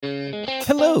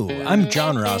Hello, I'm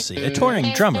John Rossi, a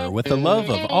touring drummer with a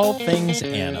love of all things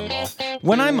animal.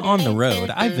 When I'm on the road,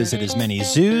 I visit as many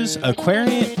zoos,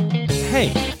 aquariums...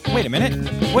 Hey, wait a minute.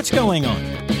 What's going on?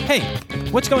 Hey,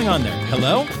 what's going on there?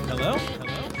 Hello? Hello?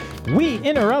 Hello? We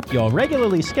interrupt your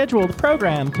regularly scheduled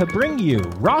program to bring you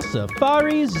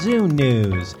Rossafari Zoo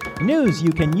News. News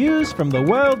you can use from the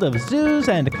world of zoos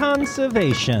and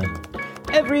conservation.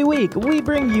 Every week, we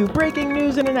bring you breaking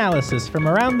news and analysis from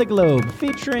around the globe,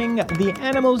 featuring the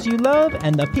animals you love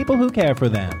and the people who care for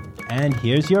them. And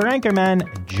here's your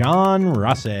anchorman, John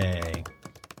Rossi.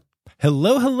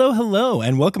 Hello, hello, hello,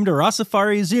 and welcome to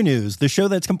Rossafari Zoo News, the show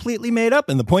that's completely made up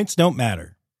and the points don't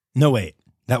matter. No, wait,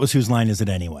 that was Whose Line Is It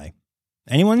Anyway?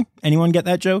 Anyone get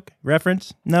that joke?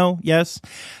 Reference? No? Yes?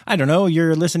 I don't know.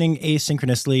 You're listening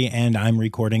asynchronously, and I'm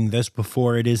recording this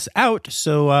before it is out,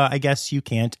 so I guess you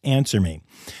can't answer me.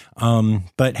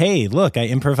 But hey, look, I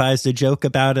improvised a joke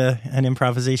about an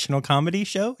improvisational comedy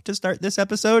show to start this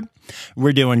episode.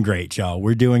 We're doing great, y'all.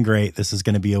 We're doing great. This is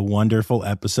going to be a wonderful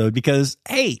episode because,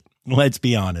 hey, let's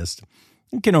be honest.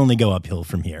 It can only go uphill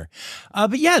from here.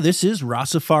 But yeah, this is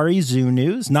Rossafari Zoo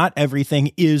News. Not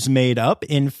everything is made up.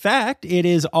 In fact, it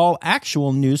is all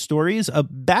actual news stories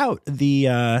about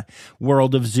the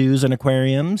world of zoos and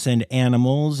aquariums and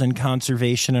animals and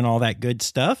conservation and all that good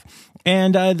stuff.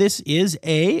 And this is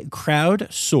a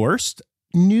crowd-sourced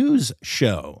news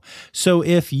show. So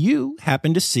if you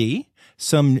happen to see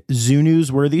some zoo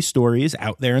news-worthy stories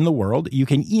out there in the world, you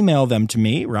can email them to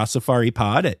me,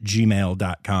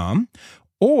 rossafaripod@gmail.com.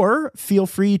 Or feel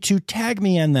free to tag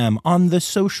me in them on the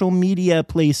social media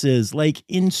places like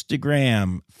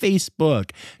Instagram, Facebook,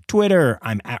 Twitter.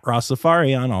 I'm at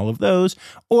Rossafari on all of those,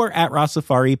 or at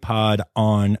Rossafaripod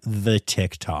on the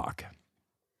TikTok.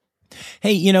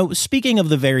 Hey, speaking of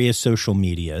the various social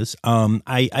medias,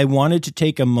 I wanted to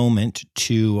take a moment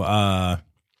to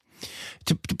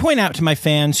point out to my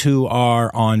fans who are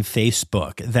on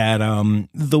Facebook that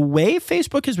the way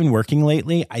Facebook has been working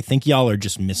lately, I think y'all are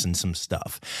just missing some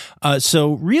stuff.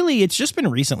 So really, it's just been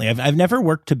recently. I've never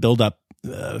worked to build up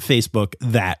Facebook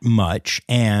that much,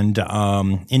 and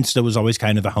Insta was always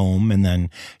kind of the home, and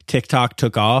then TikTok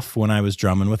took off when I was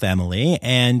drumming with Emily,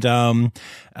 and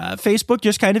Facebook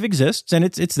just kind of exists, and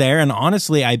it's there. And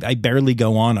honestly, I barely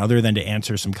go on other than to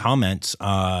answer some comments.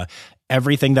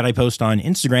 Everything that I post on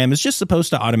Instagram is just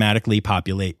supposed to automatically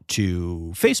populate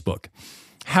to Facebook.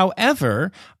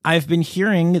 However, I've been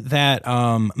hearing that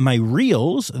my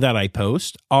reels that I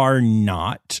post are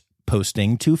not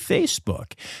posting to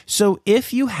Facebook. So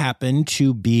if you happen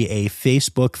to be a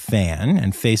Facebook fan,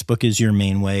 and Facebook is your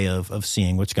main way of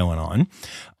seeing what's going on,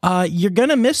 you're going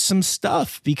to miss some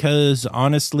stuff because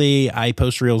honestly, I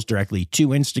post reels directly to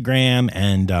Instagram,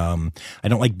 and I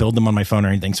don't build them on my phone or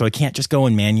anything. So I can't just go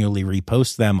and manually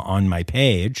repost them on my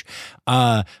page.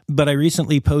 But I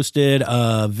recently posted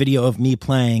a video of me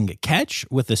playing catch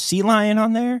with a sea lion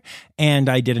on there. And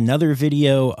I did another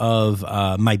video of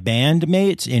my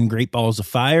bandmates in Great Balls of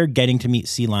Fire getting to meet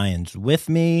sea lions with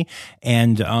me,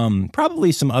 and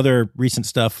probably some other recent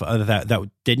stuff that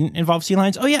didn't involve sea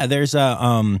lions. Oh yeah, there's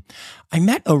I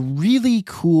met a really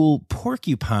cool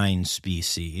porcupine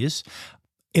species.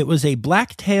 It was a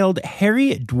black-tailed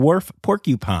hairy dwarf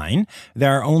porcupine.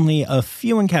 There are only a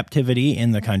few in captivity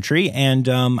in the country, and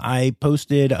I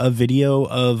posted a video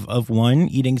of one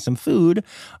eating some food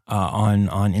on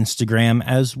Instagram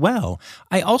as well.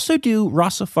 I also do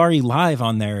Rossafari Live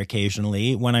on there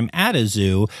occasionally when I'm at a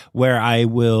zoo, where I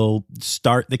will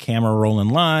start the camera rolling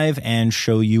live and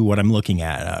show you what I'm looking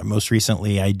at. Most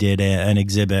recently, I did an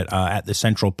exhibit at the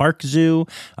Central Park Zoo,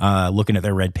 looking at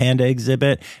their red panda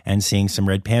exhibit and seeing some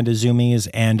red panda zoomies,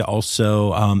 and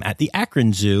also at the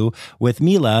Akron Zoo with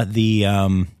Mila, the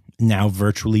now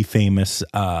virtually famous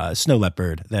snow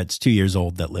leopard that's 2 years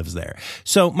old that lives there.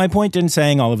 So my point in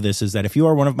saying all of this is that if you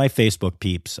are one of my Facebook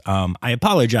peeps, I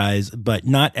apologize, but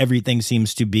not everything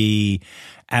seems to be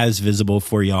as visible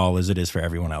for y'all as it is for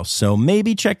everyone else. So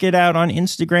maybe check it out on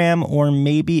Instagram, or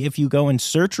maybe if you go and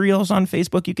search reels on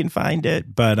Facebook, you can find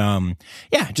it. But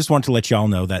yeah, just want to let y'all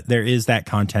know that there is that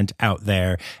content out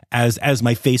there. As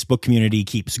my Facebook community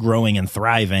keeps growing and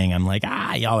thriving, I'm like,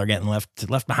 y'all are getting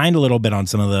left behind a little bit on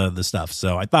some of the stuff.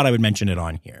 So I thought I would mention it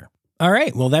on here. All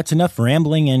right, well, that's enough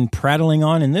rambling and prattling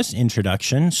on in this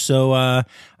introduction. So I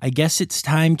guess it's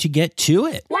time to get to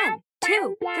it. 1,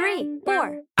 2, 3,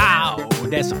 4. Ow,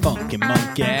 that's a funky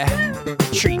monkey,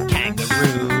 tree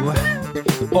kangaroo,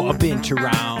 or a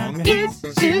binturong. It's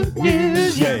Zoo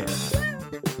News. Yeah.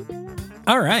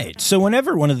 All right. So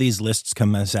whenever one of these lists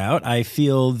comes out, I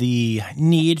feel the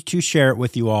need to share it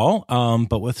with you all,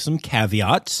 but with some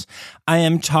caveats. I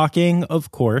am talking,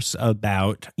 of course,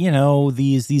 about,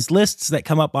 these lists that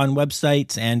come up on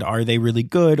websites, and are they really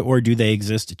good, or do they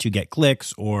exist to get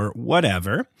clicks or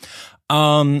whatever?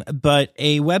 But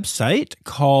a website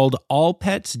called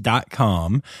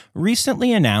allpets.com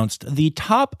recently announced the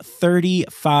top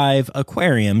 35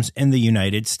 aquariums in the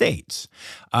United States.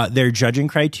 Their judging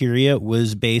criteria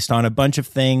was based on a bunch of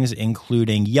things,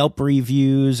 including Yelp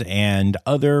reviews and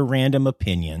other random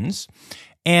opinions.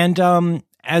 And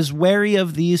as wary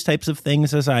of these types of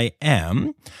things as I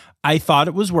am, I thought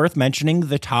it was worth mentioning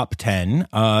the top 10,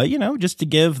 just to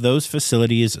give those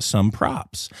facilities some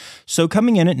props. So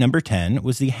coming in at number 10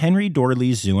 was the Henry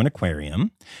Dorley Zoo and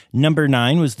Aquarium. Number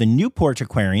 9 was the Newport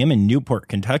Aquarium in Newport,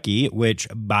 Kentucky, which,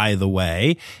 by the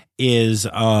way, is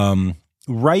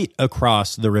right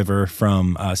across the river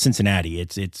from Cincinnati.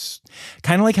 It's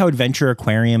kind of like how Adventure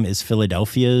Aquarium is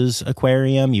Philadelphia's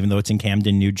aquarium, even though it's in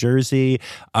Camden, New Jersey.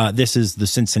 This is the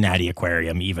Cincinnati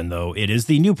Aquarium, even though it is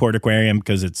the Newport Aquarium,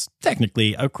 because it's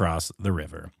technically across the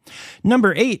river.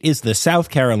 Number 8 is the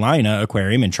South Carolina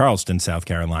Aquarium in Charleston, South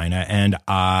Carolina, and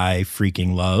I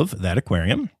freaking love that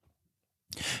aquarium.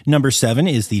 Number 7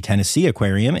 is the Tennessee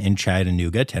Aquarium in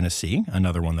Chattanooga, Tennessee,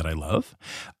 another one that I love.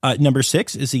 Number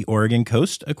 6 is the Oregon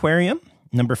Coast Aquarium.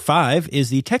 Number 5 is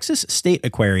the Texas State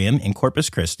Aquarium in Corpus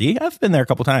Christi. I've been there a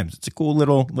couple times. It's a cool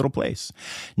little place.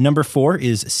 Number 4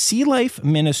 is Sea Life,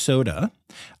 Minnesota,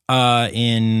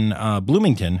 in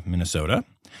Bloomington, Minnesota.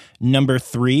 Number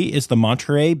 3 is the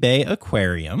Monterey Bay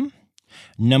Aquarium.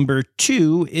 Number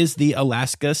 2 is the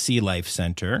Alaska Sea Life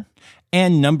Center.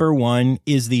 And number 1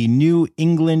 is the New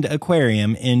England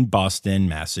Aquarium in Boston,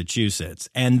 Massachusetts.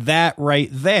 And that right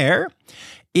there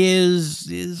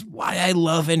is why I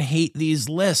love and hate these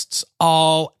lists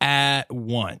all at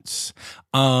once.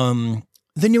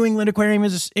 The New England Aquarium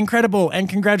is incredible, and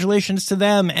congratulations to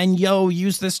them. And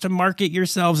use this to market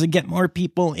yourselves and get more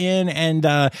people in.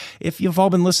 And if you've all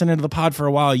been listening to the pod for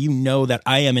a while, you know that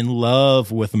I am in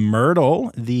love with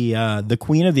Myrtle, the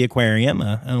queen of the aquarium,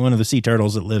 one of the sea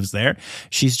turtles that lives there.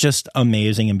 She's just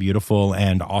amazing and beautiful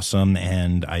and awesome,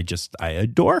 and I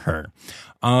adore her.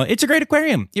 It's a great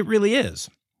aquarium. It really is.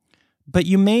 But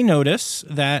you may notice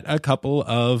that a couple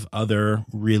of other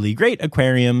really great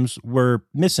aquariums were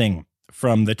missing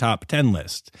from the top 10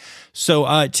 list.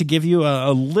 So to give you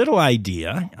a little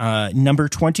idea, number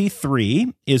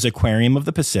 23 is Aquarium of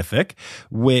the Pacific,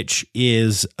 which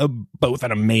is both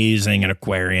an amazing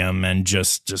aquarium and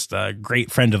just a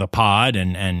great friend of the pod,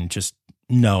 and just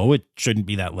no, it shouldn't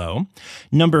be that low.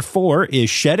 Number 4 is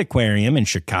Shed Aquarium in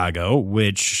Chicago,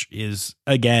 which is,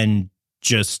 again,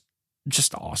 just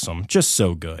awesome, just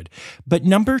so good. But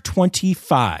number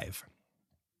 25,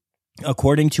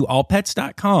 according to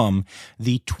allpets.com,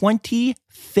 the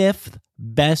 25th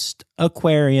best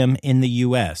aquarium in the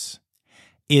U.S.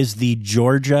 is the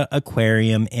Georgia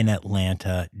Aquarium in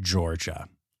Atlanta, Georgia.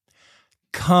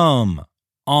 Come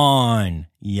on,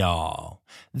 y'all.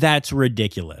 That's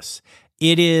ridiculous.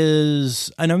 It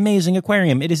is an amazing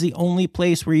aquarium. It is the only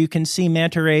place where you can see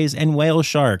manta rays and whale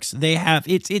sharks. They have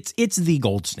it's the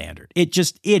gold standard. It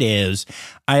is.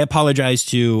 I apologize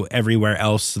to everywhere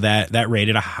else that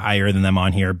rated higher than them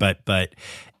on here, but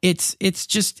it's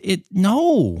just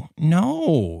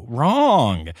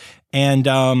wrong.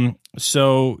 And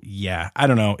so yeah, I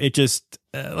don't know. It just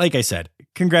like I said,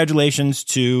 congratulations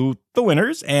to the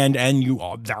winners, and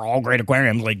they're all great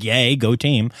aquariums, like yay, go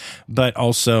team. But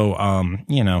also,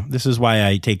 this is why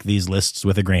I take these lists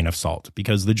with a grain of salt,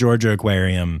 because the Georgia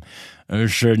Aquarium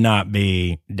should not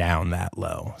be down that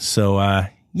low. So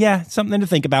yeah, something to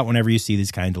think about whenever you see these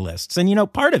kind of lists.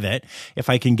 And, part of it, if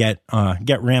I can get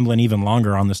rambling even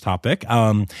longer on this topic,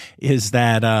 is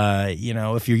that,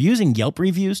 if you're using Yelp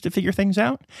reviews to figure things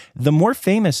out, the more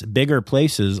famous, bigger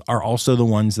places are also the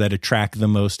ones that attract the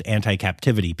most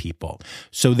anti-captivity people.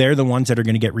 So they're the ones that are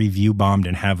going to get review bombed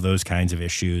and have those kinds of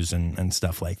issues and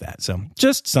stuff like that. So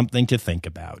just something to think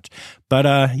about.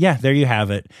 But yeah, there you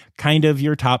have it. Kind of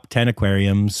your top 10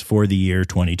 aquariums for the year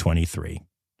 2023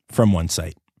 from one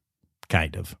site.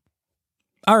 Kind of.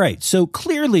 All right, so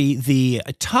clearly the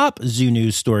top zoo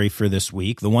news story for this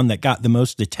week, the one that got the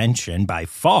most attention by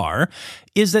far,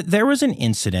 is that there was an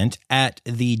incident at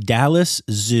the Dallas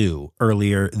Zoo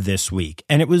earlier this week.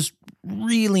 And it was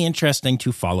really interesting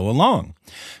to follow along.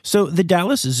 So the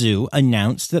Dallas Zoo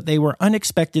announced that they were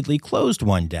unexpectedly closed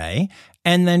one day,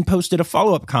 and then posted a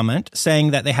follow-up comment saying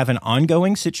that they have an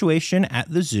ongoing situation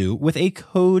at the zoo with a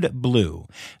code blue.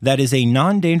 That is a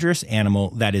non-dangerous animal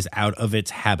that is out of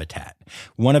its habitat.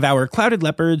 One of our clouded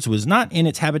leopards was not in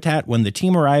its habitat when the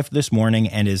team arrived this morning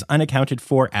and is unaccounted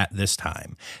for at this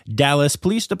time. Dallas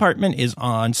Police Department is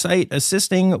on site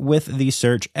assisting with the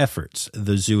search efforts.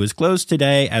 The zoo is closed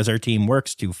today as our team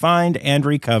works to find and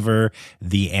recover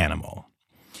the animal.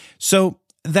 So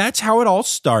that's how it all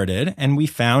started, and we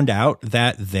found out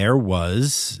that there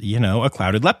was, a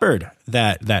clouded leopard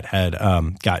that had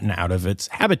gotten out of its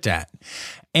habitat.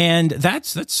 And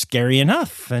that's scary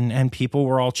enough, and people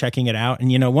were all checking it out.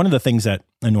 And, one of the things that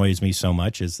annoys me so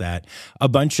much is that a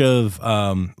bunch of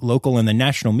local and the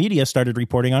national media started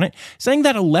reporting on it, saying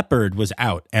that a leopard was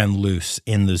out and loose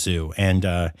in the zoo. And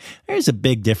there's a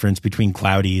big difference between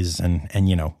cloudies and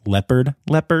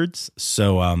leopards.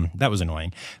 So that was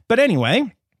annoying. But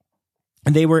anyway,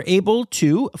 they were able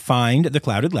to find the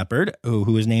clouded leopard,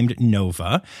 who is named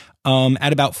Nova,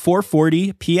 at about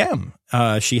 4:40 p.m.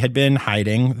 She had been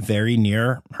hiding very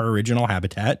near her original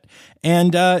habitat,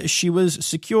 and she was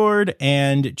secured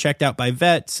and checked out by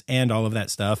vets and all of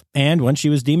that stuff. And when she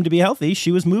was deemed to be healthy,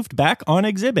 she was moved back on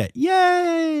exhibit.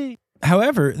 Yay!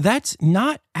 However, that's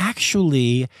not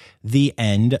actually the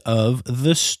end of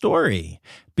the story,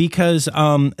 because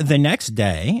the next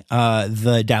day,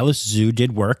 the Dallas Zoo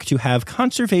did work to have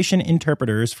conservation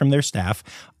interpreters from their staff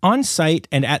on site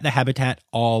and at the habitat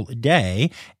all day.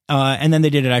 And then they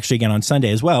did it actually again on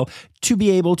Sunday as well, to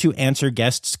be able to answer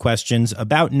guests' questions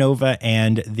about Nova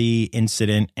and the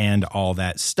incident and all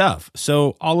that stuff.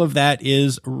 So all of that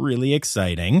is really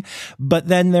exciting. But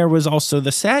then there was also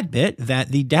the sad bit that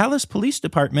the Dallas Police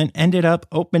Department ended up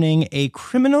opening a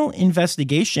criminal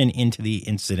investigation into the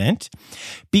incident,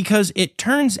 because it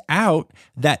turns out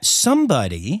that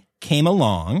somebody came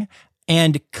along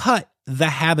and cut the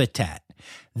habitat.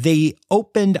 They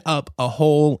opened up a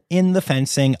hole in the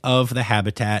fencing of the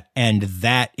habitat, and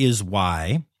that is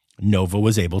why Nova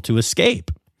was able to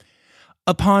escape.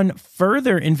 Upon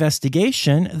further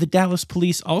investigation, the Dallas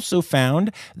police also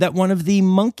found that one of the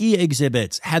monkey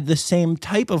exhibits had the same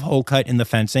type of hole cut in the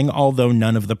fencing, although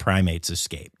none of the primates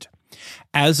escaped.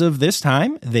 As of this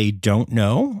time, they don't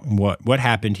know what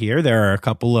happened here. There are a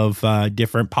couple of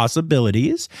different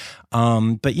possibilities.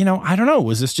 But, I don't know.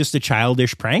 Was this just a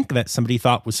childish prank that somebody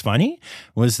thought was funny?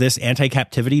 Was this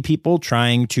anti-captivity people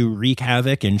trying to wreak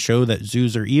havoc and show that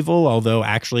zoos are evil? Although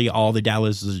actually all the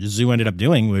Dallas Zoo ended up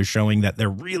doing was showing that they're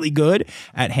really good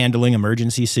at handling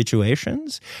emergency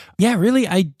situations. Yeah, really,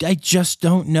 I just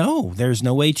don't know. There's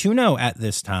no way to know at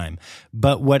this time.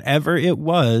 But whatever it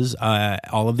was,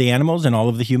 all of the animals and all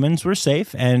of the humans were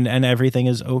safe, and everything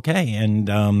is okay.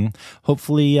 And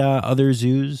hopefully other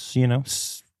zoos,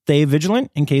 stay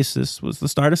vigilant in case this was the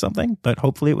start of something, but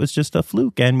hopefully it was just a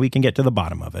fluke and we can get to the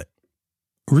bottom of it.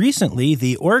 Recently,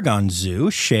 the Oregon Zoo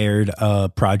shared a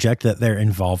project that they're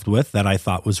involved with that I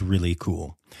thought was really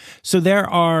cool. So there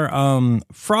are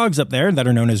frogs up there that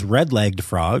are known as red-legged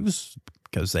frogs,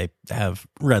 because they have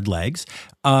red legs.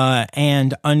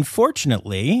 And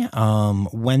unfortunately,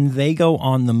 when they go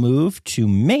on the move to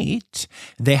mate,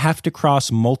 they have to cross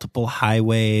multiple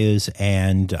highways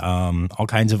and all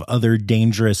kinds of other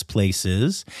dangerous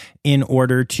places in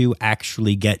order to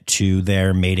actually get to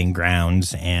their mating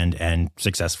grounds and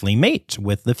successfully mate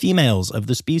with the females of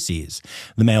the species.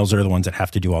 The males are the ones that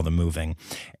have to do all the moving.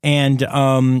 And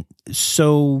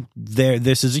so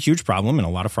this is a huge problem, and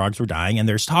a lot of frogs were dying. And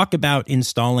there's talk about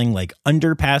installing like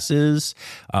underpasses,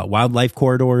 wildlife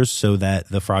corridors, so that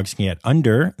the frogs can get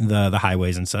under the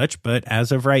highways and such. But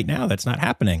as of right now, that's not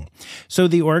happening. So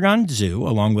the Oregon Zoo,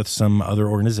 along with some other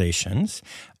organizations,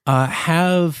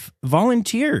 have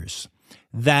volunteers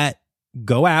that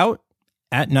go out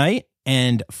at night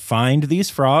and find these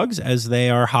frogs as they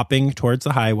are hopping towards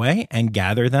the highway and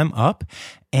gather them up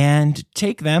and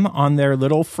take them on their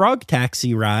little frog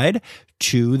taxi ride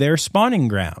to their spawning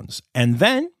grounds, and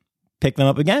then pick them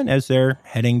up again as they're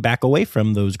heading back away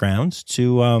from those grounds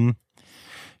to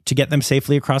get them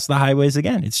safely across the highways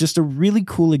again. It's just a really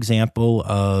cool example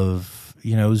of,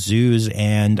 zoos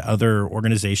and other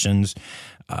organizations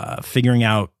figuring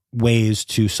out ways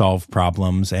to solve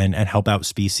problems and help out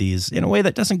species in a way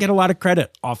that doesn't get a lot of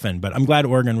credit often. But I'm glad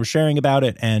Oregon was sharing about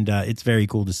it, and it's very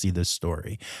cool to see this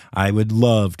story. I would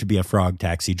love to be a frog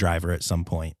taxi driver at some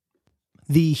point.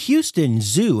 The Houston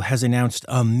Zoo has announced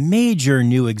a major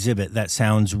new exhibit that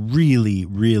sounds really,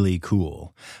 really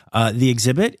cool. The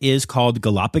exhibit is called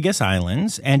Galapagos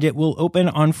Islands, and it will open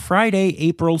on Friday,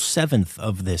 April 7th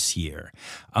of this year.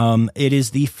 It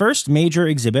is the first major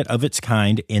exhibit of its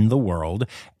kind in the world,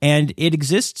 and it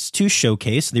exists to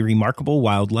showcase the remarkable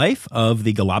wildlife of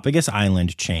the Galapagos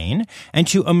Island chain and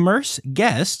to immerse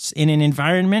guests in an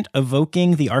environment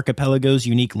evoking the archipelago's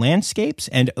unique landscapes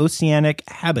and oceanic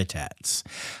habitats.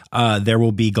 There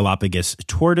will be Galapagos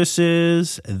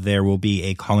tortoises, there will be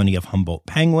a colony of Humboldt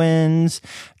penguins,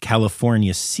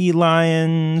 California sea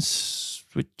lions,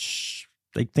 which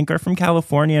I think are from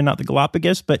California, not the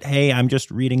Galapagos, but hey, I'm just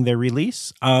reading their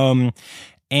release.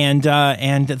 And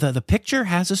the picture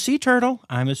has a sea turtle.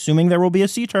 I'm assuming there will be a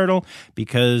sea turtle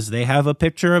because they have a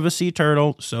picture of a sea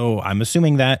turtle. So I'm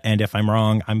assuming that. And if I'm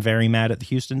wrong, I'm very mad at the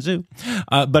Houston Zoo.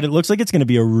 But it looks like it's going to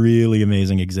be a really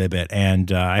amazing exhibit. And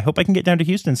I hope I can get down to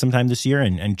Houston sometime this year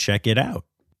and check it out.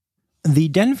 The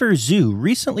Denver Zoo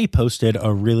recently posted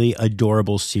a really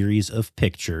adorable series of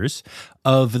pictures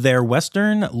of their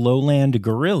western lowland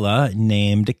gorilla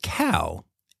named Cal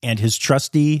and his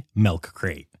trusty milk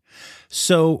crate.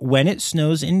 So when it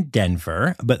snows in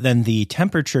Denver, but then the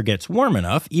temperature gets warm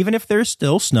enough, even if there's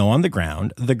still snow on the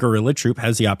ground, the gorilla troop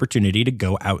has the opportunity to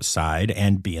go outside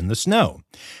and be in the snow.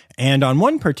 And on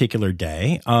one particular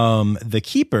day, the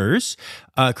keepers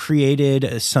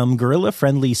created some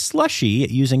gorilla-friendly slushie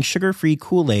using sugar-free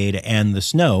Kool-Aid and the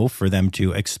snow for them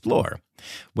to explore.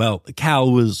 Well,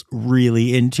 Cal was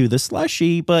really into the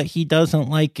slushie, but he doesn't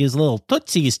like his little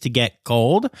tootsies to get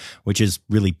cold, which is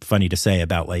really funny to say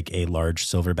about like a large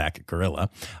silverback gorilla.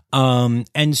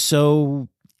 And so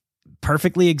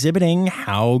perfectly exhibiting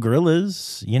how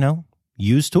gorillas,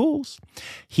 use tools.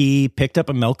 He picked up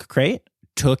a milk crate,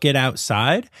 took it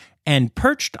outside, and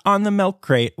perched on the milk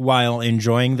crate while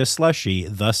enjoying the slushie,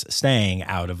 thus staying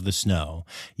out of the snow.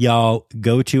 Y'all,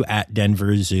 go to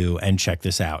 @DenverZoo and check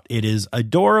this out. It is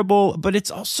adorable, but it's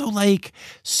also like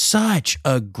such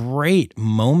a great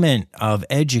moment of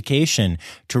education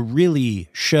to really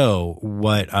show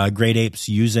what great apes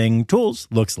using tools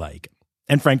looks like.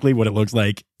 And frankly, what it looks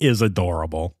like is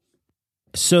adorable.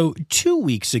 So 2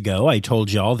 weeks ago, I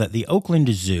told y'all that the Oakland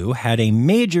Zoo had a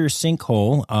major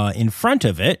sinkhole in front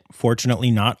of it,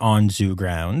 fortunately not on zoo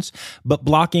grounds, but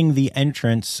blocking the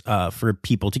entrance for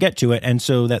people to get to it, and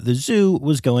so that the zoo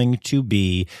was going to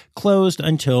be closed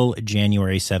until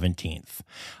January 17th.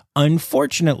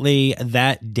 Unfortunately,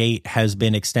 that date has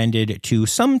been extended to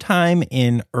sometime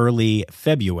in early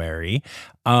February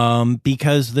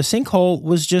because the sinkhole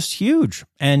was just huge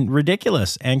and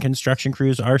ridiculous, and construction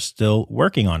crews are still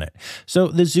working on it. So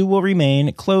the zoo will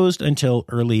remain closed until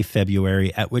early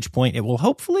February, at which point it will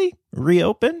hopefully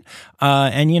reopen.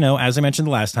 And, as I mentioned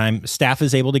the last time, staff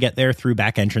is able to get there through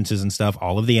back entrances and stuff.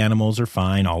 All of the animals are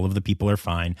fine. All of the people are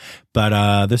fine.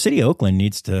 But the city of Oakland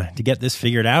needs to get this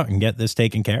figured out and get this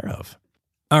taken care of.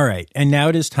 All right, and now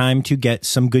it is time to get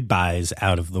some goodbyes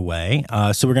out of the way.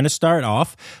 So we're going to start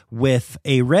off with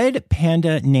a red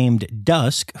panda named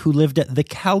Dusk who lived at the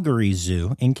Calgary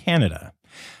Zoo in Canada.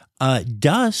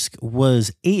 Dusk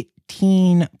was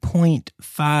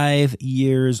 18.5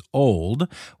 years old,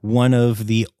 one of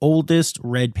the oldest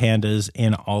red pandas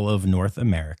in all of North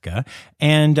America.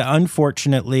 And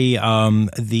unfortunately,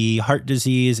 the heart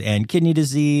disease and kidney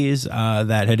disease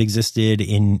that had existed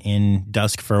in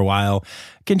Dusk for a while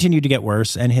continued to get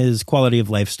worse, and his quality of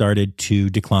life started to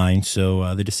decline.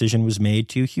 So the decision was made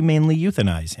to humanely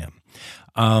euthanize him.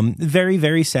 Very,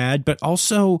 very sad, but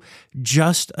also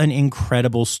just an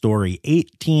incredible story.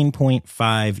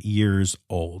 18.5 years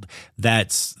old.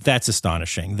 That's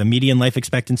astonishing. The median life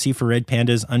expectancy for red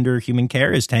pandas under human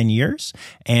care is 10 years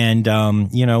and,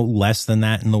 less than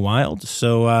that in the wild.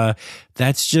 So,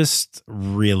 that's just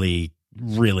really,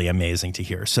 really amazing to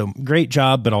hear. So great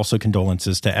job, but also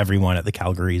condolences to everyone at the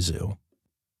Calgary Zoo.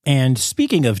 And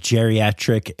speaking of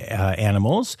geriatric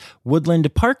animals,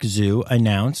 Woodland Park Zoo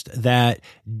announced that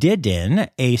Didin,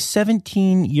 a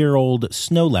 17-year-old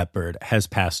snow leopard, has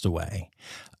passed away.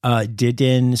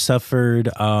 Didin suffered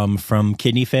from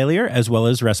kidney failure as well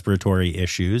as respiratory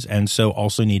issues, and so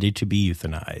also needed to be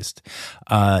euthanized.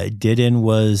 Didin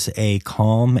was a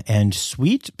calm and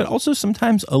sweet, but also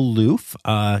sometimes aloof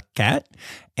cat.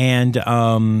 And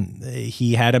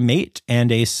he had a mate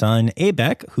and a son,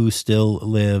 Abec, who still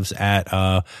lives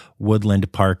at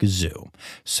Woodland Park Zoo.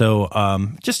 So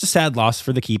just a sad loss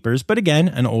for the keepers, but again,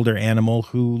 an older animal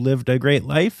who lived a great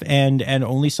life and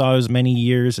only saw as many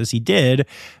years as he did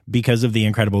because of the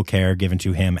incredible care given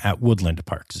to him at Woodland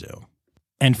Park Zoo.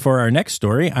 And for our next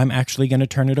story, I'm actually going to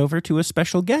turn it over to a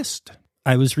special guest.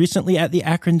 I was recently at the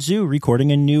Akron Zoo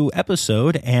recording a new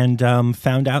episode and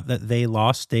found out that they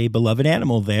lost a beloved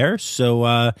animal there.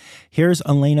 So here's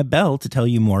Elena Bell to tell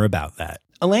you more about that.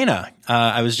 Elena,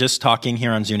 I was just talking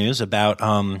here on Zoo News about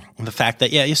the fact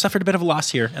that, you suffered a bit of a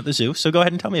loss here at the zoo. So go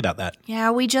ahead and tell me about that.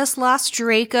 Yeah, we just lost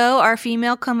Draco, our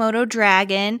female Komodo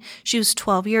dragon. She was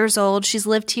 12 years old. She's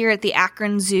lived here at the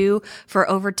Akron Zoo for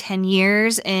over 10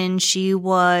 years, and she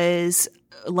was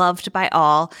loved by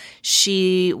all.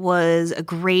 She was a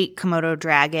great Komodo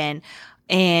dragon,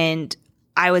 and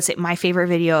I would say my favorite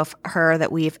video of her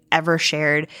that we've ever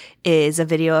shared is a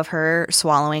video of her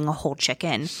swallowing a whole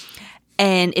chicken.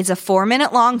 And it's a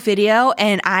 4-minute long video,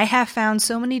 and I have found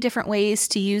so many different ways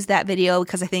to use that video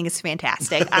because I think it's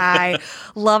fantastic. I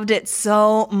loved it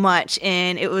so much,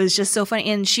 and it was just so funny.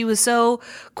 And she was so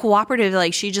cooperative.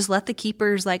 Like, she just let the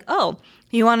keepers oh,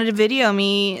 you wanted to video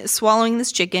me swallowing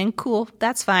this chicken. Cool.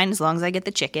 That's fine as long as I get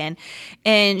the chicken.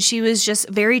 And she was just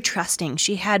very trusting.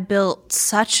 She had built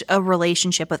such a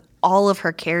relationship with all of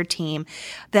her care team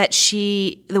that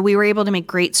we were able to make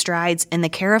great strides in the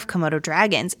care of Komodo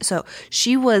dragons. So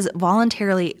she was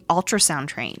voluntarily ultrasound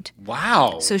trained.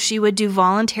 Wow. So she would do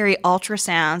voluntary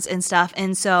ultrasounds and stuff.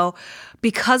 And so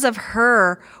because of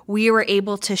her, we were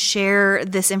able to share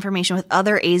this information with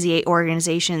other AZA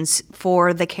organizations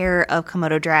for the care of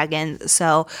Komodo dragons.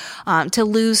 So to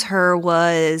lose her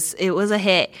was a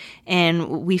hit, and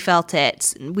we felt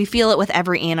it. We feel it with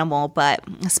every animal, but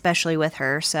especially with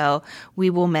her. So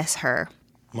we will miss her.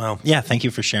 Well, yeah, thank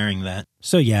you for sharing that.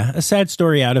 So yeah, a sad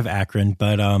story out of Akron,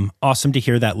 but awesome to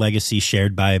hear that legacy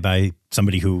shared by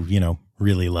somebody who,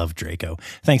 really loved Draco.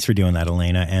 Thanks for doing that,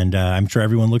 Elena, and I'm sure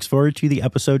everyone looks forward to the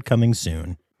episode coming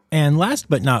soon. And last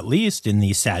but not least in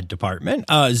the sad department,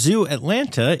 Zoo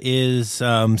Atlanta is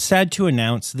sad to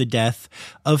announce the death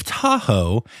of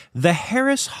Tahoe, the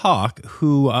Harris hawk,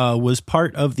 who was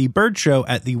part of the bird show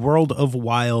at the World of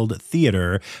Wild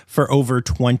Theater for over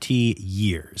 20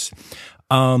 years.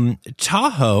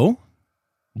 Tahoe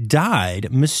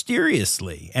died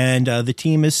mysteriously, and the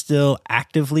team is still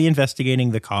actively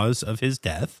investigating the cause of his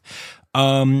death.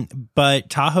 But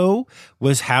Tahoe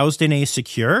was housed in a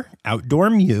secure outdoor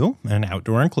mew, an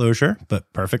outdoor enclosure,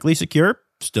 but perfectly secure,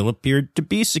 still appeared to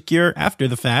be secure after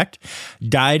the fact,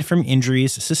 died from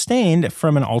injuries sustained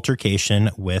from an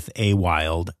altercation with a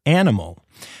wild animal.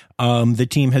 The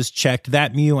team has checked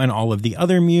that mew and all of the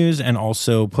other mews and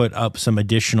also put up some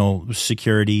additional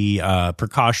security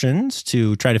precautions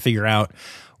to try to figure out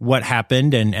what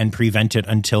happened and prevent it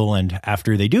until and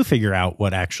after they do figure out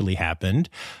what actually happened.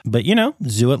 But,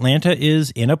 Zoo Atlanta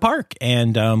is in a park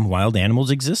and wild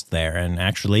animals exist there. And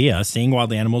actually, seeing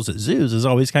wild animals at zoos is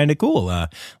always kind of cool. I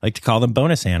like to call them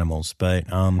bonus animals. But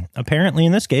apparently,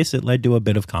 in this case, it led to a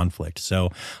bit of conflict. So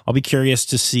I'll be curious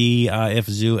to see if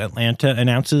Zoo Atlanta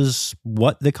announces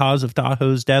what the cause of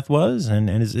Tahoe's death was and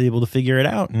is able to figure it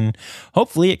out. And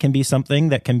hopefully it can be something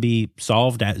that can be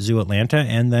solved at Zoo Atlanta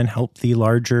and then help the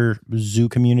larger zoo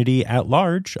community at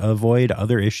large avoid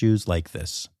other issues like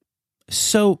this.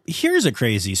 So here's a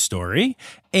crazy story.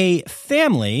 A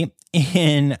family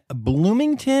in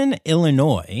Bloomington,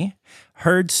 Illinois,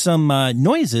 heard some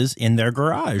noises in their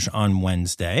garage on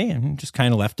Wednesday and just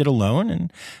kind of left it alone.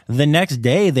 And the next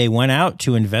day they went out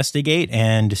to investigate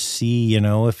and see,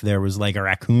 if there was like a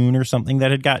raccoon or something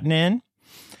that had gotten in.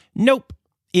 Nope.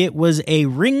 It was a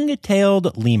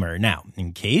ring-tailed lemur. Now,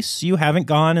 in case you haven't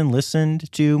gone and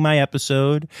listened to my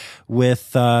episode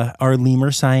with our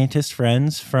lemur scientist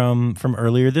friends from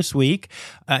earlier this week,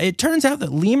 it turns out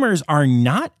that lemurs are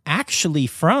not actually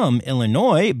from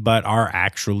Illinois, but are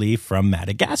actually from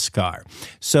Madagascar.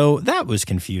 So that was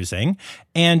confusing.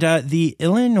 And the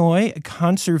Illinois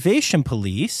Conservation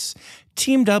Police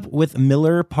teamed up with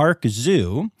Miller Park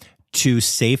Zoo to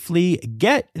safely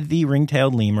get the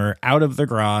ring-tailed lemur out of the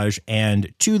garage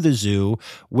and to the zoo,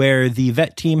 where the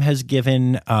vet team has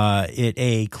given it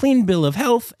a clean bill of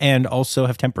health and also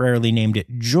have temporarily named it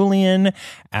Julian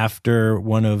after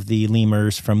one of the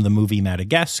lemurs from the movie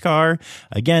Madagascar.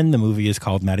 Again, the movie is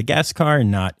called Madagascar,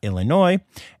 not Illinois.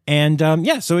 And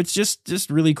so it's just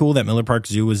really cool that Miller Park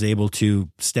Zoo was able to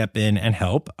step in and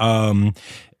help.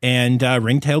 And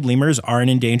ring-tailed lemurs are an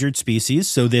endangered species,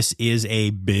 so this is a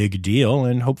big deal,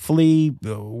 and hopefully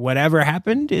whatever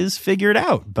happened is figured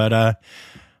out. But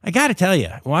I got to tell you,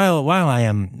 while I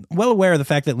am well aware of the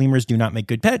fact that lemurs do not make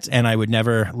good pets, and I would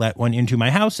never let one into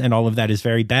my house, and all of that is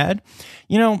very bad,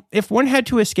 if one had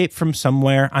to escape from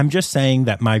somewhere, I'm just saying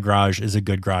that my garage is a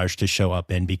good garage to show up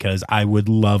in, because I would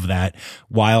love that,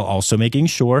 while also making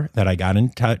sure that I got in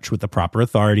touch with the proper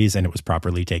authorities and it was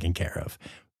properly taken care of.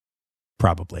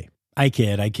 Probably. I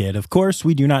kid. Of course,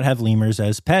 we do not have lemurs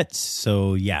as pets,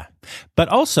 so yeah. But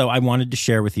also, I wanted to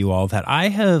share with you all that I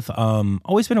have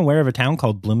always been aware of a town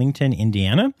called Bloomington,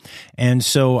 Indiana. And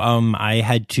so I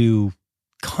had to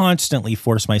constantly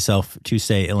force myself to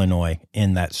say Illinois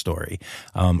in that story.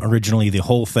 Originally, the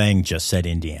whole thing just said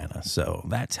Indiana. So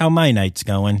that's how my night's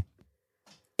going.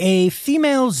 A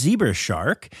female zebra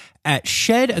shark at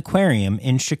Shed Aquarium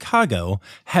in Chicago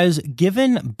has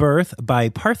given birth by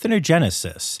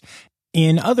parthenogenesis.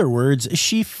 In other words,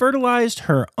 she fertilized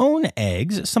her own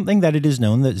eggs, something that it is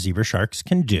known that zebra sharks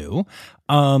can do,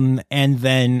 and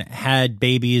then had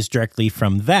babies directly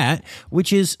from that,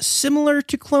 which is similar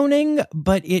to cloning,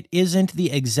 but it isn't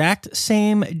the exact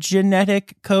same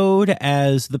genetic code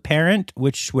as the parent,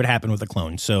 which would happen with a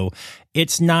clone. So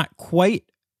it's not quite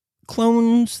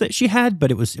clones that she had,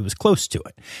 but it was close to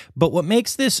it. But what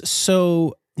makes this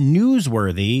so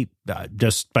newsworthy,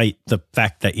 despite the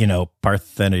fact that,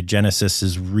 parthenogenesis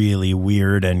is really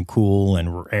weird and cool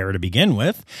and rare to begin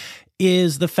with,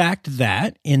 is the fact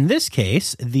that, in this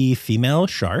case, the female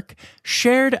shark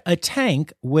shared a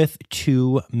tank with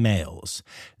two males.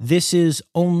 This is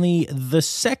only the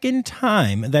second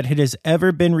time that it has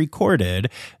ever been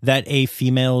recorded that a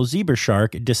female zebra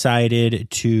shark decided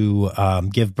to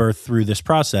give birth through this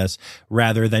process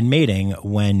rather than mating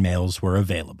when males were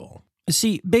available.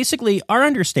 See, basically, our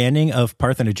understanding of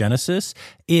parthenogenesis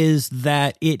is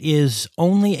that it is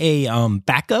only a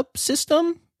backup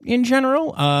system in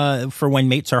general for when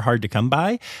mates are hard to come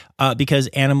by, because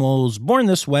animals born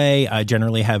this way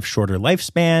generally have shorter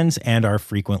lifespans and are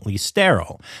frequently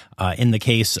sterile. In the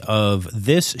case of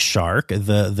this shark,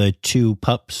 the two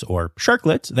pups or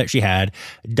sharklets that she had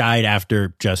died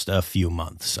after just a few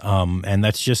months. And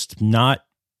that's just not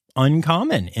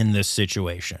uncommon in this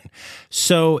situation.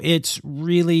 So it's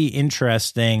really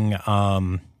interesting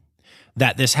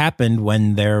that this happened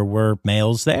when there were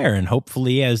males there. And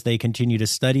hopefully, as they continue to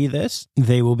study this,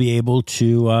 they will be able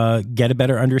to get a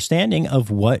better understanding of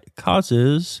what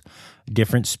causes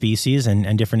different species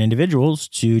and different individuals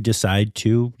to decide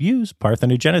to use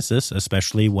parthenogenesis,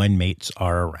 especially when mates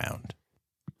are around.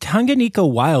 Tanganyika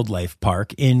Wildlife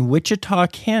Park in Wichita,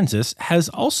 Kansas, has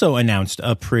also announced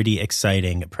a pretty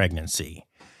exciting pregnancy.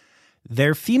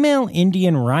 Their female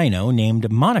Indian rhino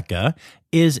named Monica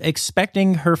is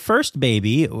expecting her first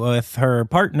baby with her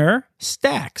partner,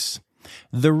 Stax.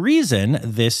 The reason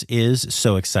this is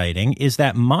so exciting is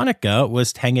that Monica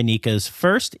was Tanganyika's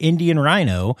first Indian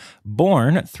rhino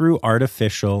born through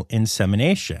artificial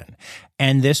insemination.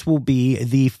 And this will be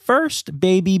the first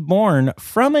baby born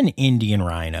from an Indian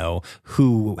rhino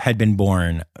who had been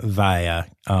born via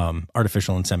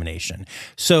artificial insemination.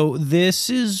 So this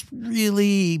is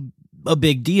really a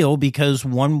big deal, because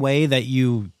one way that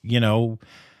you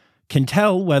can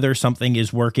tell whether something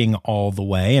is working all the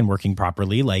way and working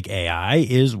properly, like AI,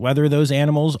 is whether those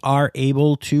animals are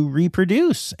able to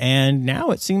reproduce. And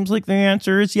now it seems like the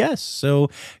answer is yes.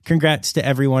 So congrats to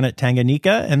everyone at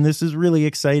Tanganyika. And this is really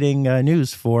exciting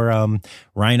news for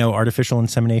rhino artificial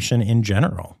insemination in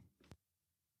general.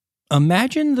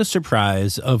 Imagine the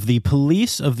surprise of the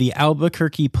police of the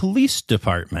Albuquerque Police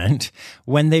Department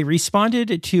when they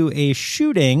responded to a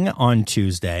shooting on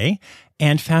Tuesday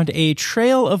and found a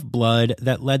trail of blood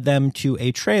that led them to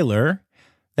a trailer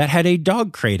that had a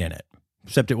dog crate in it.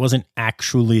 Except it wasn't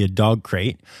actually a dog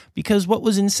crate, because what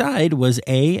was inside was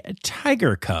a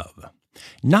tiger cub.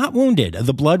 Not wounded.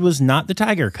 The blood was not the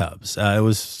tiger cubs. It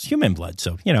was human blood,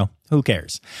 so, who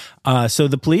cares? So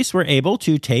the police were able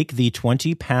to take the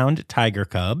 20-pound tiger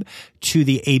cub to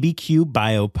the ABQ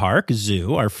Biopark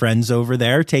Zoo. Our friends over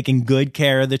there taking good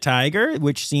care of the tiger,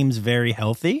 which seems very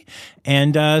healthy.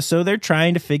 And so they're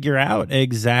trying to figure out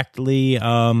exactly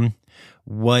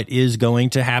what is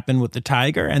going to happen with the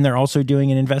tiger. And they're also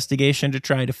doing an investigation to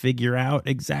try to figure out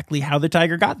exactly how the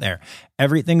tiger got there.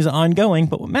 Everything's ongoing,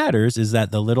 but what matters is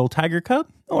that the little tiger cub,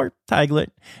 or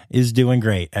tiglet, is doing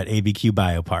great at ABQ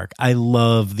Biopark. I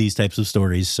love these types of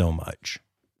stories so much.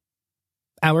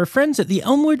 Our friends at the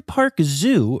Elmwood Park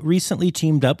Zoo recently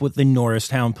teamed up with the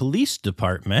Norristown Police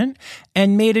Department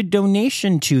and made a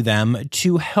donation to them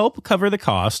to help cover the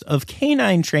cost of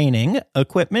canine training,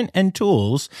 equipment, and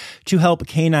tools to help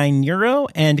Canine Neuro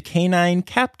and Canine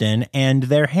Captain and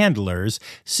their handlers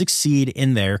succeed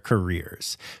in their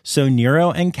careers. So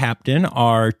Neuro and Captain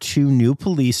are two new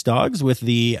police dogs with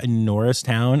the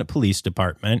Norristown Police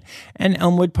Department and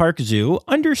Elmwood Park Zoo,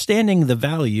 understanding the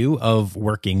value of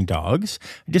working dogs,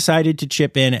 decided to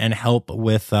chip in and help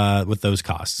with those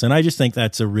costs. And I just think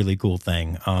that's a really cool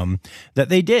thing that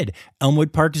they did.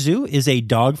 Elmwood Park Zoo is a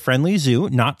dog-friendly zoo,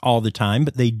 not all the time,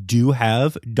 but they do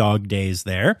have dog days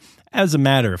there. As a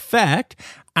matter of fact,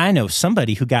 I know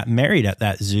somebody who got married at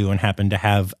that zoo and happened to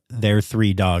have their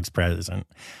 3 dogs present.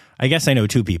 I guess I know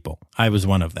 2 people. I was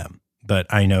one of them, but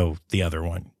I know the other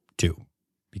one too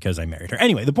because I married her.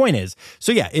 Anyway, the point is,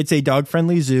 so yeah, it's a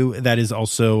dog-friendly zoo that is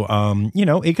also,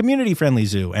 a community-friendly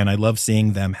zoo, and I love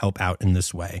seeing them help out in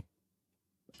this way.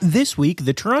 This week,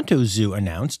 the Toronto Zoo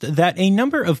announced that a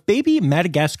number of baby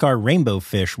Madagascar rainbow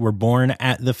fish were born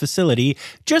at the facility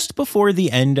just before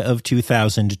the end of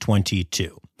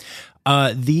 2022.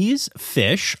 These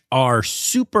fish are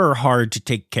super hard to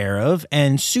take care of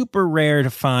and super rare to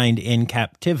find in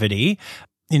captivity.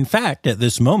 In fact, at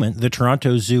this moment, the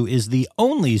Toronto Zoo is the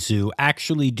only zoo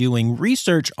actually doing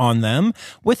research on them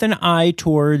with an eye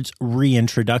towards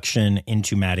reintroduction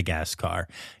into Madagascar.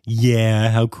 Yeah,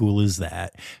 how cool is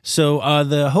that? So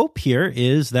the hope here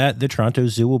is that the Toronto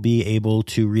Zoo will be able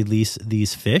to release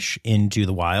these fish into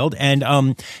the wild. And,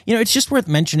 it's just worth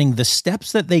mentioning the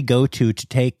steps that they go to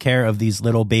take care of these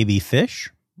little baby fish,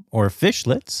 or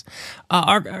fishlets,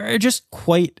 are just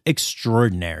quite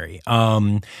extraordinary.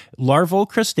 Larval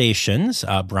crustaceans,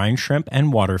 brine shrimp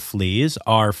and water fleas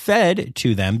are fed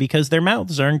to them because their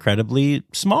mouths are incredibly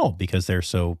small because they're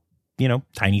so,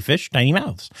 tiny fish, tiny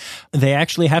mouths. They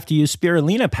actually have to use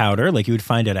spirulina powder like you would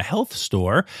find at a health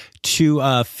store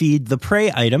to feed the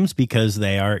prey items because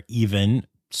they are even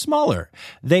smaller.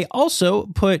 They also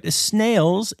put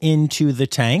snails into the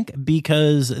tank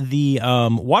because the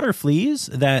water fleas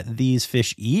that these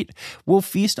fish eat will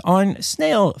feast on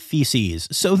snail feces.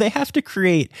 So they have to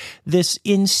create this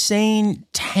insane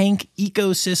tank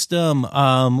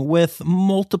ecosystem with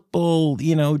multiple,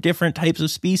 different types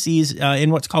of species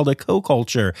in what's called a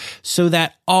co-culture so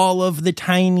that all of the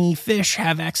tiny fish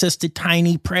have access to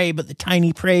tiny prey, but the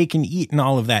tiny prey can eat and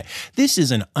all of that. This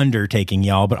is an undertaking,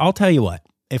 y'all, but I'll tell you what.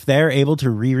 If they're able to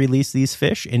re-release these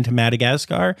fish into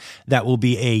Madagascar, that will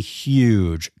be a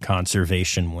huge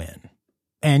conservation win.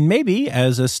 And maybe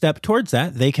as a step towards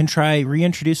that, they can try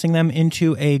reintroducing them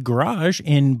into a garage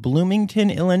in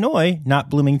Bloomington, Illinois, not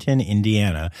Bloomington,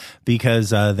 Indiana,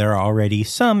 because there are already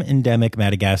some endemic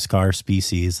Madagascar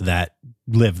species that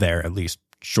live there, at least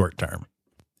short term.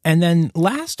 And then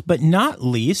last but not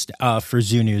least for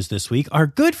Zoo News this week, our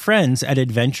good friends at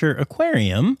Adventure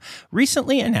Aquarium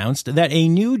recently announced that a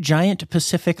new giant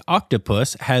Pacific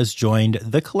octopus has joined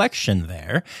the collection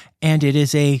there, and it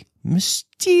is a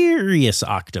mysterious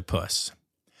octopus.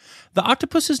 The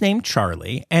octopus is named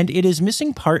Charlie, and it is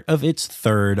missing part of its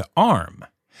 3rd arm.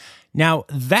 Now,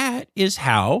 that is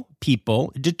how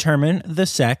people determine the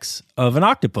sex of an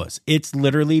octopus. It's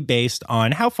literally based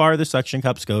on how far the suction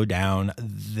cups go down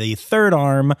the 3rd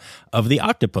arm of the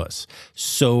octopus.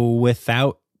 So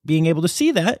without being able to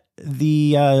see that,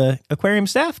 the aquarium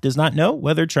staff does not know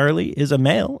whether Charlie is a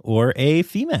male or a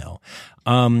female.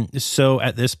 So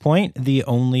at this point, the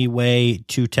only way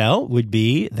to tell would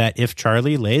be that if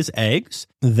Charlie lays eggs,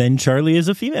 then Charlie is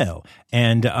a female.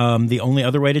 And the only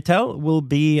other way to tell will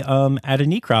be at a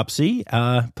necropsy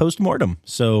post-mortem.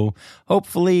 So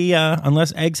hopefully,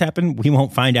 unless eggs happen, we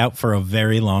won't find out for a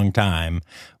very long time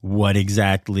what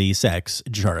exactly sex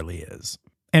Charlie is.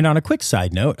 And on a quick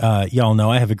side note, y'all know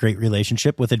I have a great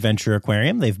relationship with Adventure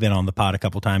Aquarium. They've been on the pod a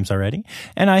couple times already,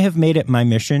 and I have made it my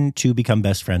mission to become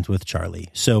best friends with Charlie.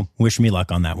 So wish me luck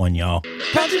on that one, y'all.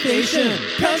 Conservation,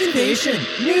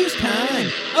 news time.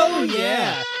 Oh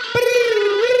yeah.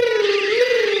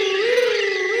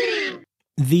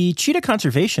 The Cheetah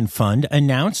Conservation Fund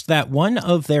announced that one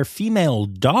of their female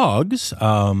dogs,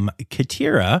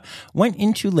 Katira, went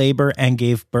into labor and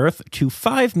gave birth to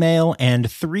 5 male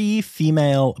and 3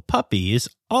 female puppies,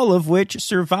 all of which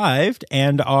survived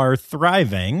and are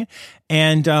thriving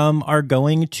and are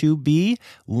going to be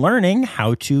learning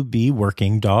how to be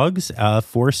working dogs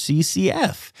for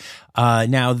CCF.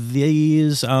 Now,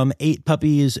 these 8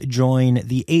 puppies join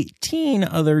the 18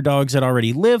 other dogs that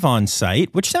already live on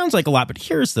site, which sounds like a lot, but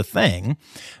here's the thing.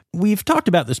 We've talked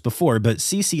about this before, but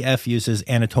CCF uses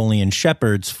Anatolian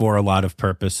Shepherds for a lot of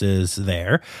purposes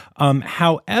there.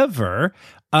 However,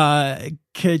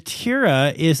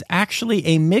 Katira is actually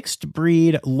a mixed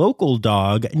breed local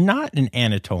dog, not an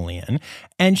Anatolian,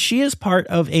 and she is part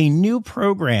of a new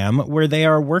program where they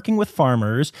are working with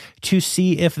farmers to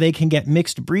see if they can get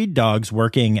mixed breed dogs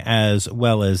working as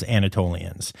well as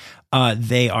Anatolians.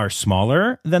 They are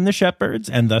smaller than the shepherds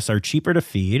and thus are cheaper to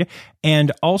feed,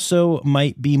 and also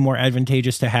might be more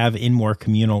advantageous to have in more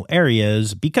communal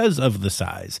areas because of the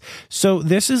size. So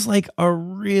this is like a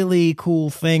really cool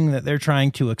thing that they're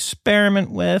trying to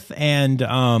experiment with,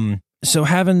 and so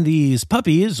having these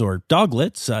puppies or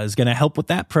doglets is going to help with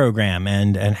that program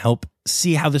and help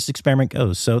see how this experiment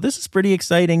goes. So this is pretty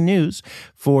exciting news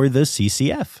for the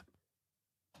CCF.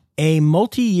 A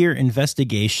multi-year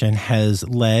investigation has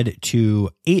led to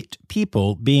 8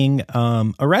 people being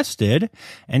arrested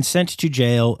and sent to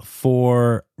jail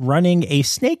for running a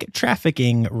snake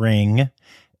trafficking ring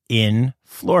in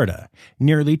Florida.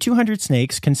 Nearly 200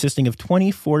 snakes consisting of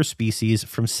 24 species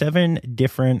from 7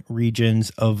 different regions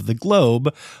of the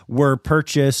globe were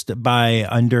purchased by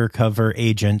undercover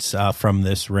agents from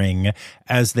this ring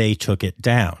as they took it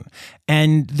down.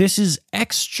 And this is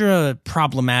extra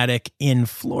problematic in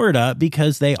Florida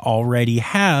because they already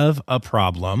have a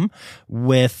problem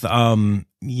with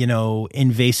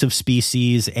invasive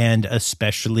species and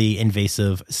especially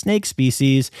invasive snake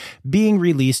species being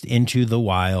released into the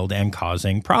wild and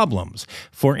causing problems.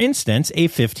 For instance, a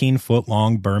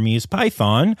 15-foot-long Burmese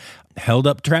python held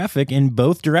up traffic in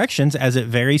both directions as it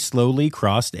very slowly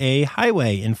crossed a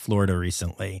highway in Florida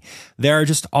recently. There are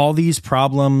just all these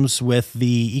problems with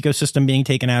the ecosystem being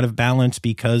taken out of balance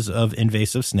because of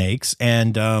invasive snakes.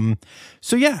 And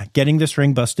so, yeah, getting this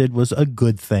ring busted was a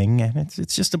good thing. And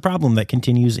it's just a problem that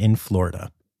continues in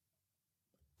Florida.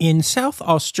 In South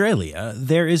Australia,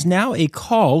 there is now a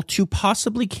call to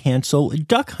possibly cancel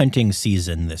duck hunting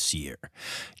season this year.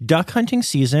 Duck hunting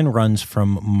season runs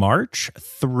from March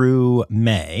through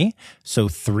May, so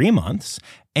 3 months.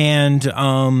 And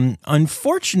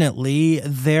unfortunately,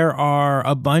 there are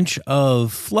a bunch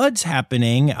of floods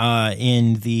happening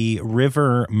in the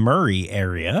River Murray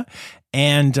area.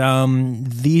 And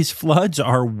these floods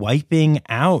are wiping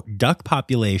out duck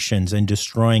populations and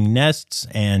destroying nests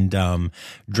and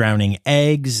drowning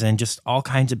eggs and just all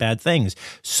kinds of bad things.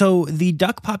 So the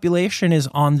duck population is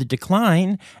on the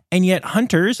decline, and yet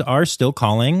hunters are still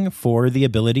calling for the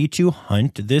ability to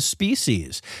hunt this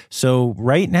species. So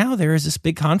right now there is this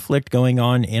big conflict going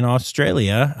on in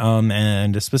Australia,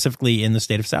 and specifically in the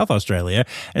state of South Australia.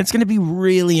 And it's going to be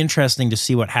really interesting to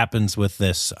see what happens with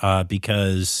this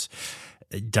because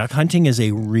duck hunting is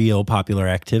a real popular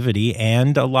activity,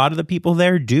 and a lot of the people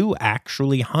there do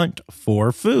actually hunt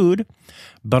for food,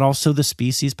 but also the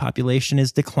species population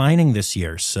is declining this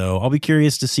year. So I'll be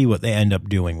curious to see what they end up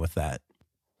doing with that.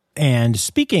 And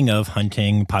speaking of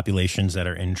hunting populations that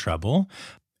are in trouble,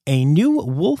 a new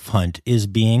wolf hunt is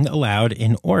being allowed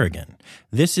in Oregon.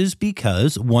 This is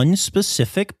because one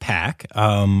specific pack,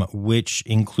 which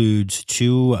includes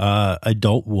 2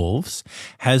 adult wolves,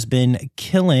 has been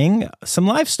killing some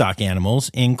livestock animals,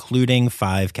 including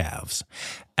 5 calves.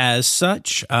 As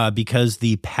such, because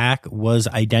the pack was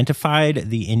identified,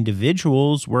 the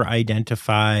individuals were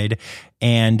identified,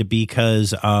 and because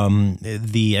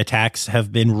the attacks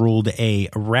have been ruled a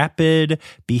rapid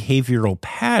behavioral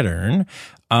pattern,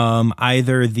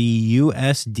 either the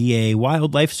USDA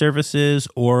Wildlife Services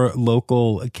or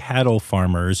local cattle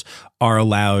farmers are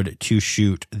allowed to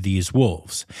shoot these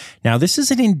wolves. Now, this is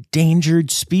an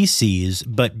endangered species,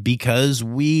 but because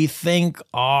we think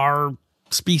our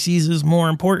species is more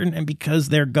important and because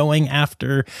they're going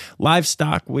after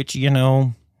livestock, which,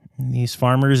 these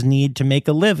farmers need to make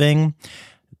a living,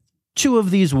 2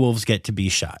 of these wolves get to be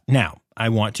shot. Now, I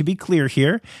want to be clear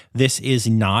here. This is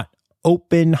not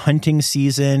open hunting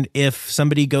season. If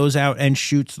somebody goes out and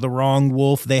shoots the wrong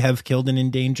wolf, they have killed an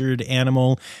endangered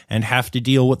animal and have to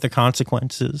deal with the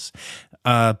consequences.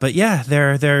 But yeah,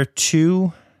 there are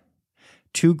two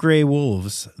gray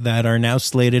wolves that are now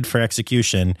slated for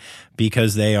execution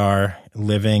because they are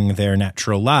living their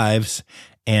natural lives.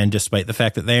 And despite the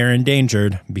fact that they are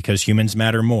endangered, because humans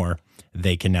matter more,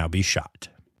 they can now be shot.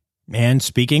 And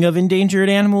speaking of endangered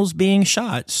animals being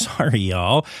shot, sorry,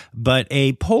 y'all, but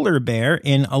a polar bear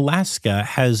in Alaska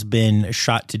has been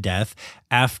shot to death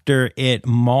after it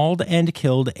mauled and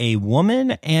killed a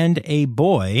woman and a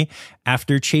boy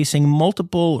after chasing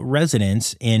multiple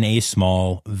residents in a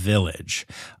small village.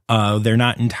 They're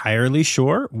not entirely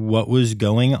sure what was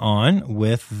going on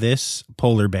with this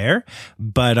polar bear,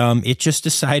 but it just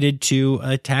decided to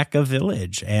attack a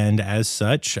village, and as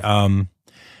such,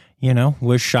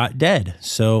 was shot dead.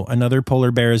 So another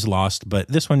polar bear is lost, but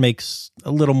this one makes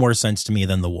a little more sense to me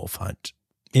than the wolf hunt.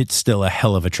 It's still a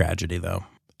hell of a tragedy, though.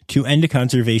 To end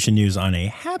conservation news on a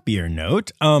happier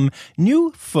note,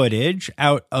 new footage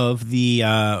out of the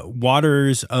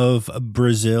waters of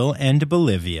Brazil and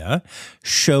Bolivia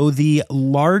show the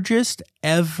largest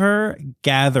ever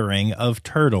gathering of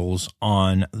turtles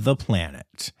on the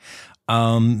planet.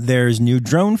 There's new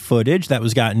drone footage that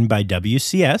was gotten by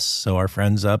WCS, so our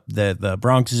friends up the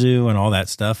Bronx Zoo and all that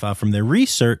stuff from their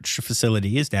research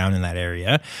facilities down in that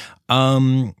area,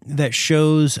 that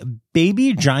shows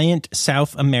baby giant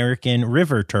South American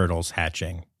river turtles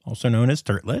hatching, also known as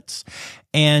turtlets.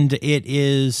 And it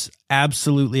is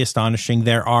absolutely astonishing.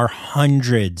 There are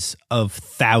hundreds of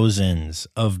thousands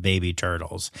of baby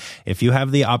turtles. If you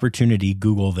have the opportunity,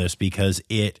 Google this because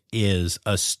it is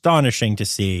astonishing to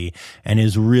see and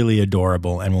is really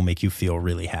adorable and will make you feel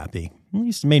really happy. At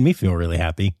least it made me feel really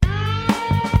happy.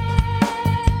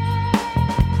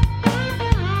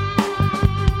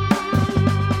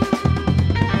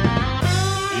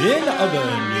 In other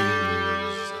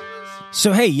news.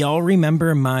 So, hey, y'all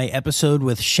remember my episode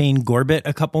with Shane Gorbett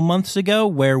a couple months ago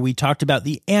where we talked about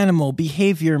the Animal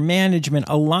Behavior Management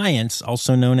Alliance,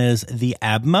 also known as the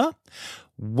ABMA?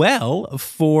 Well,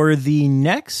 for the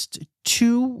next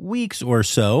 2 weeks or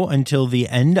so until the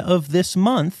end of this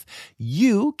month,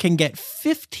 you can get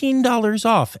 $15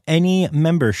 off any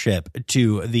membership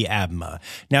to the ABMA.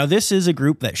 Now, this is a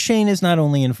group that Shane is not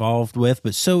only involved with,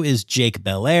 but so is Jake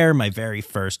Belair, my very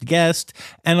first guest,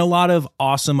 and a lot of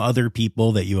awesome other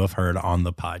people that you have heard on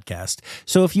the podcast.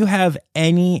 So if you have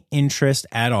any interest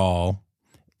at all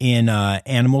in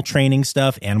animal training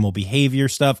stuff, animal behavior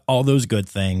stuff, all those good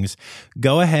things,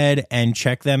 go ahead and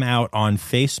check them out on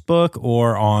Facebook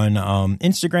or on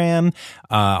Instagram.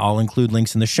 I'll include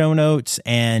links in the show notes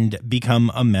and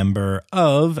become a member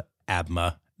of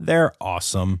ABMA. They're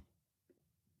awesome.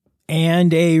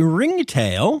 And a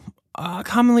ringtail,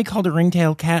 commonly called a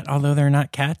ringtail cat, although they're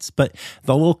not cats, but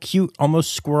the little cute,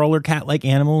 almost squirrel or cat-like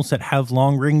animals that have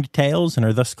long ringed tails and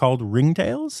are thus called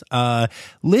ringtails,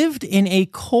 lived in a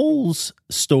Kohl's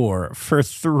store for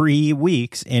 3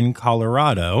 weeks in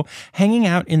Colorado, hanging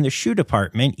out in the shoe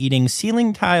department, eating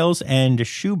ceiling tiles and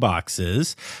shoe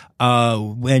boxes,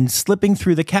 when slipping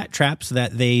through the cat traps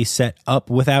that they set up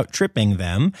without tripping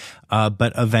them.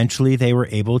 But eventually they were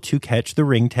able to catch the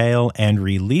ringtail and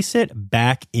release it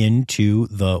back into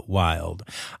the wild.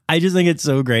 I just think it's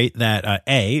so great that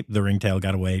A, the ringtail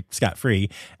got away scot-free,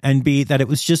 and B, that it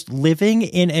was just living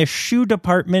in a shoe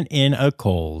department in a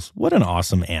Kohl's. What an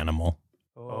awesome animal.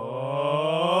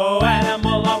 Oh,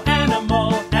 animal,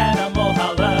 animal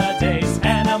holidays.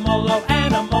 Animal,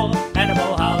 animal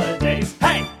holidays.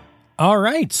 Hey! All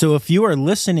right, so if you are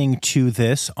listening to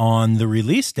this on the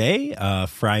release day,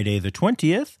 Friday the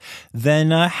 20th,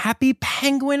 then happy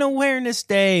Penguin Awareness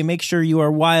Day. Make sure you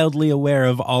are wildly aware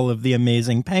of all of the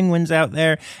amazing penguins out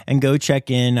there and go check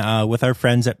in with our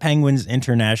friends at Penguins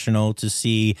International to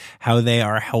see how they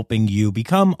are helping you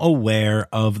become aware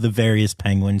of the various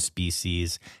penguin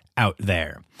species out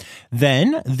there.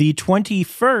 Then the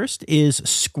 21st is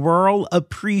Squirrel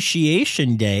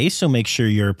Appreciation Day, so make sure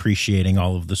you're appreciating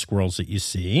all of the squirrels that you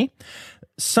see.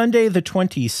 Sunday the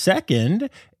 22nd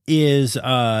is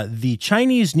the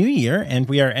Chinese New Year, and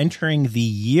we are entering the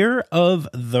Year of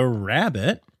the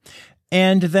Rabbit.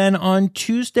 And then on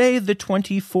Tuesday, the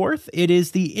 24th, it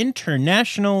is the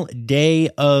International Day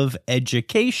of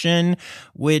Education,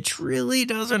 which really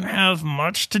doesn't have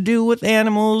much to do with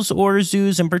animals or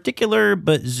zoos in particular,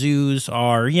 but zoos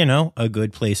are, a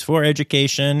good place for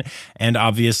education. And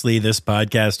obviously, this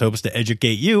podcast hopes to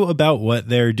educate you about what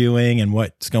they're doing and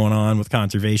what's going on with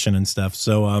conservation and stuff.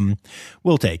 So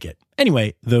we'll take it.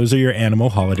 Anyway, those are your animal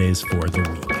holidays for the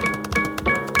week.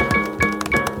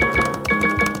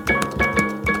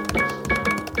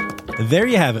 There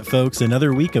you have it, folks.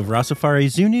 Another week of Rossafari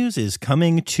Zoo News is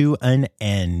coming to an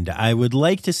end. I would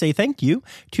like to say thank you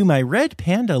to my Red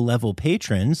Panda level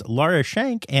patrons, Laura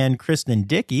Shank and Kristen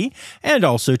Dickey, and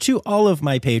also to all of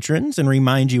my patrons, and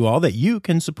remind you all that you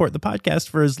can support the podcast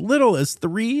for as little as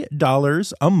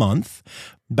 $3 a month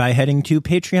by heading to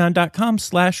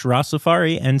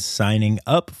patreon.com/Rossafari and signing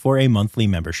up for a monthly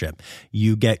membership.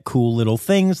 You get cool little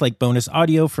things like bonus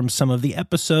audio from some of the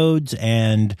episodes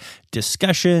and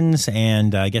discussions,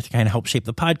 and get to kind of help shape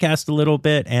the podcast a little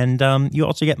bit. And you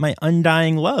also get my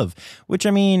Undying Love, which,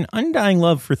 Undying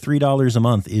Love for $3 a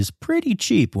month is pretty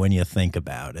cheap when you think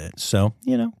about it. So,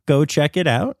 go check it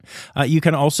out. You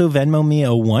can also Venmo me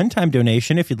a one-time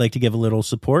donation if you'd like to give a little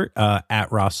support at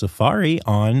Rossafari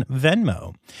on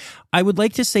Venmo. I would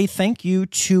like to say thank you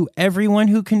to everyone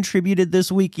who contributed this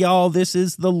week, y'all. This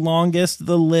is the longest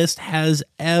the list has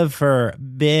ever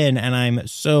been, and I'm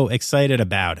so excited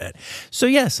about it. So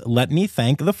yes, let me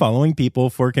thank the following people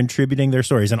for contributing their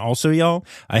stories. And also, y'all,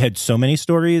 I had so many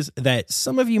stories that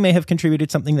some of you may have contributed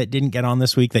something that didn't get on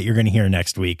this week that you're going to hear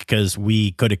next week, because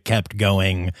we could have kept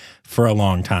going for a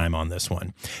long time on this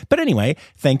one. But anyway,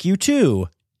 thank you to,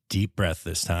 deep breath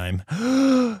this time,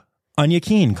 Anya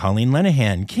Keene, Colleen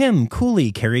Lenahan, Kim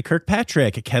Cooley, Carrie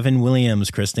Kirkpatrick, Kevin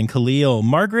Williams, Kristen Khalil,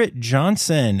 Margaret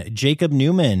Johnson, Jacob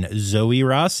Newman, Zoe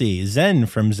Rossi, Zen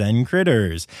from Zen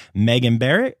Critters, Megan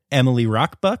Barrett, Emily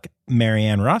Rockbuck,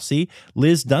 Marianne Rossi,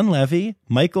 Liz Dunlevy,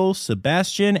 Michael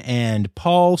Sebastian, and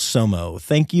Paul Somo.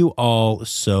 Thank you all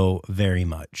so very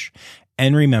much.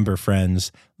 And remember,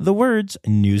 friends, the words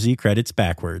Newsy credits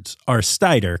backwards are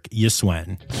Steiderk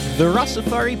Yiswen. The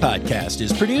Rossafari podcast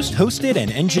is produced, hosted, and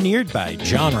engineered by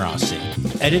John Rossi.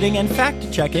 Editing and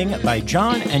fact-checking by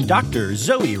John and Dr.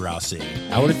 Zoe Rossi.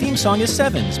 Our theme song is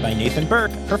Sevens by Nathan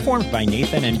Burke, performed by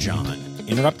Nathan and John.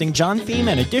 Interrupting John theme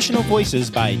and additional voices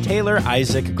by Taylor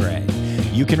Isaac Gray.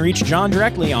 You can reach John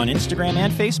directly on Instagram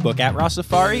and Facebook at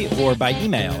Rossafari, or by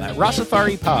email at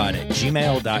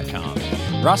rossafaripod@gmail.com.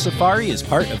 Rossafari is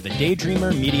part of the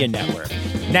Daydreamer Media Network.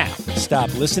 Now,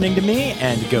 stop listening to me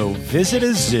and go visit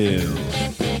a zoo.